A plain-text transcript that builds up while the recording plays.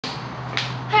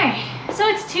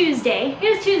it's Tuesday. It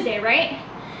is Tuesday, right?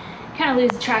 Kind of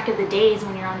lose track of the days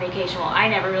when you're on vacation. Well, I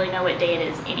never really know what day it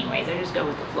is anyways. I just go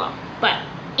with the flow. But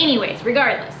anyways,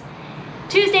 regardless.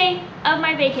 Tuesday of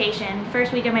my vacation,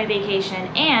 first week of my vacation,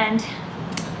 and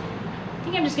I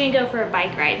think I'm just gonna go for a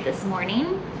bike ride this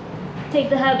morning. Take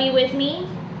the hubby with me.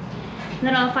 And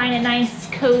then I'll find a nice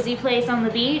cozy place on the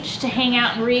beach to hang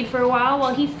out and read for a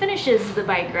while he finishes the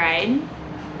bike ride.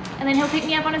 And then he'll pick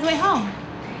me up on his way home.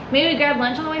 Maybe we grab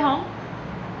lunch on the way home?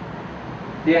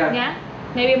 Yeah. Yeah?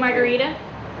 Maybe a margarita?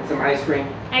 And some ice cream.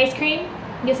 Ice cream?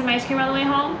 Get some ice cream on the way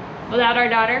home? Without our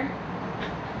daughter?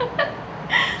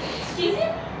 Excuse me?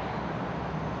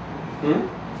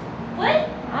 What?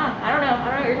 I don't know. I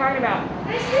don't know what you're talking about.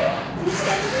 Ice cream? Did you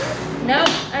say ice cream? No,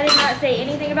 I did not say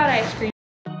anything about ice cream.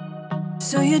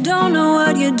 So you don't know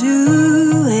what you're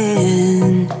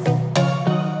doing,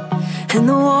 and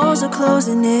the walls are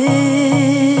closing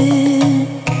in.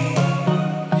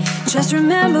 Just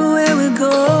remember where we're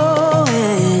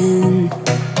going,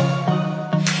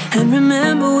 and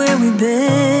remember where we've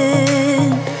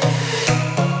been.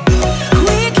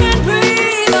 We can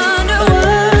breathe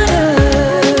underwater,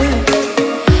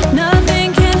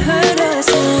 nothing can hurt us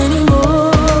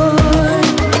anymore.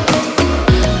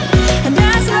 And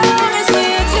as long as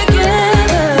we're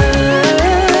together,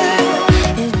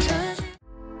 it doesn't.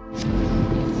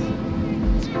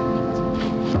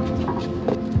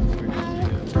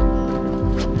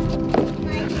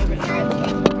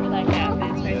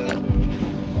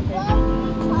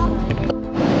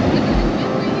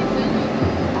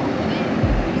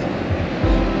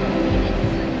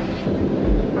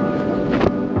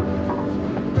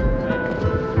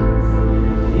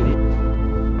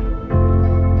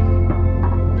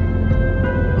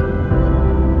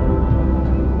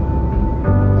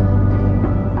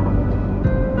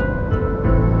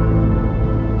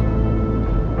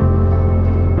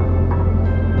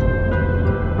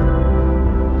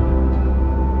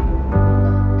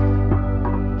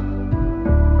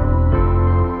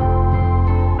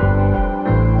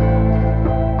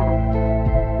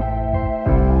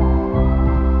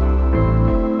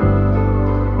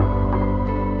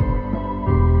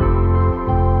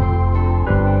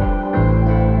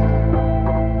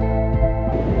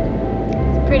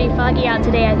 Pretty foggy out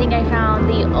today. I think I found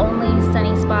the only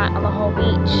sunny spot on the whole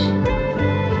beach.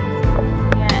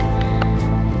 Got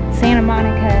Santa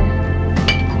Monica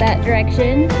that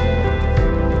direction.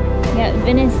 Got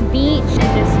Venice Beach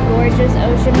and just gorgeous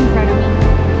ocean in front of me.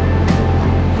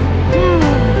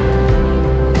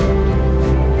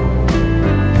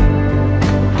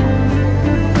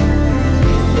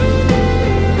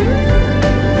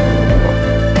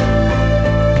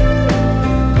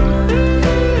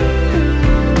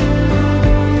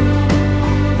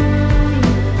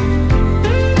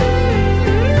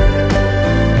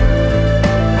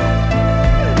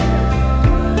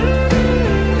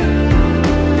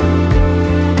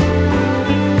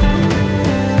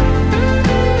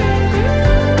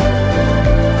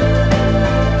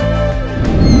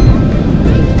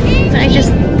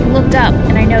 Up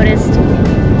and I noticed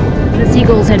the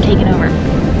seagulls had taken over.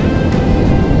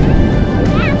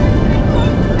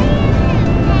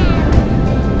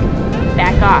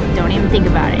 Back off, don't even think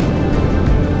about it.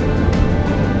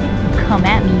 Come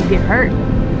at me, you get hurt.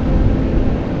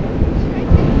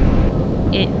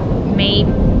 It may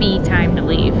be time to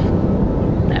leave.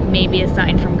 That may be a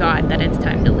sign from God that it's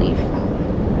time to leave.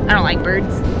 I don't like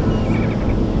birds.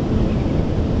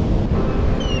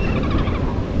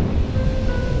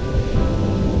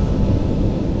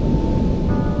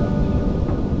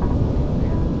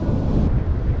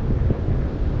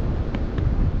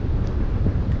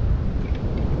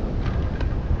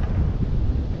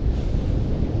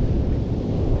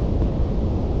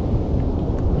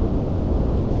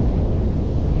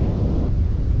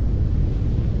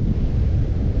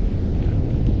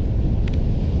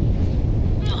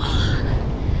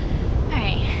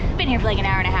 Here for like an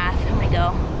hour and a half. I'm gonna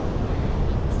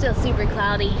go. Still super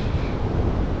cloudy,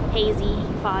 hazy,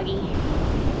 foggy.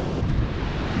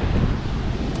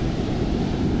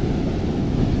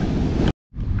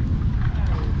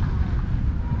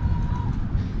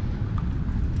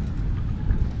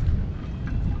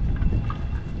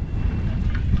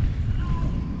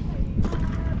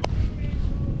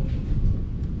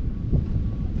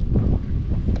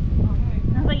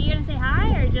 I was like, you gonna say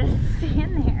hi or just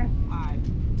stand there? Hi.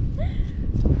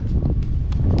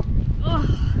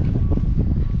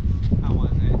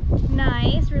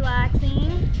 Nice,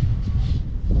 relaxing.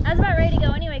 I was about ready to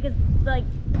go anyway because like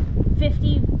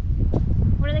 50,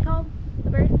 what are they called? The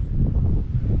birds?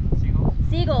 Seagulls.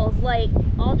 Seagulls, like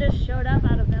all just showed up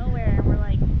out of nowhere and we're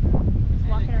like just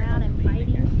walking around and biting.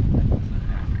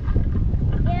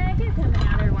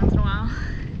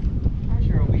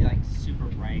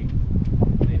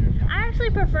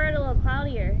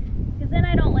 earlier, because then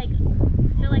I don't like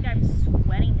feel like I'm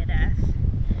sweating to death.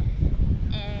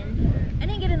 And I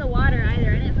didn't get in the water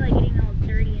either. I didn't feel like getting all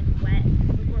dirty and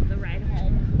wet before the ride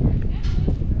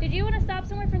home. Did you want to stop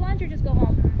somewhere for lunch or just go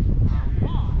home?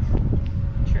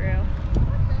 True.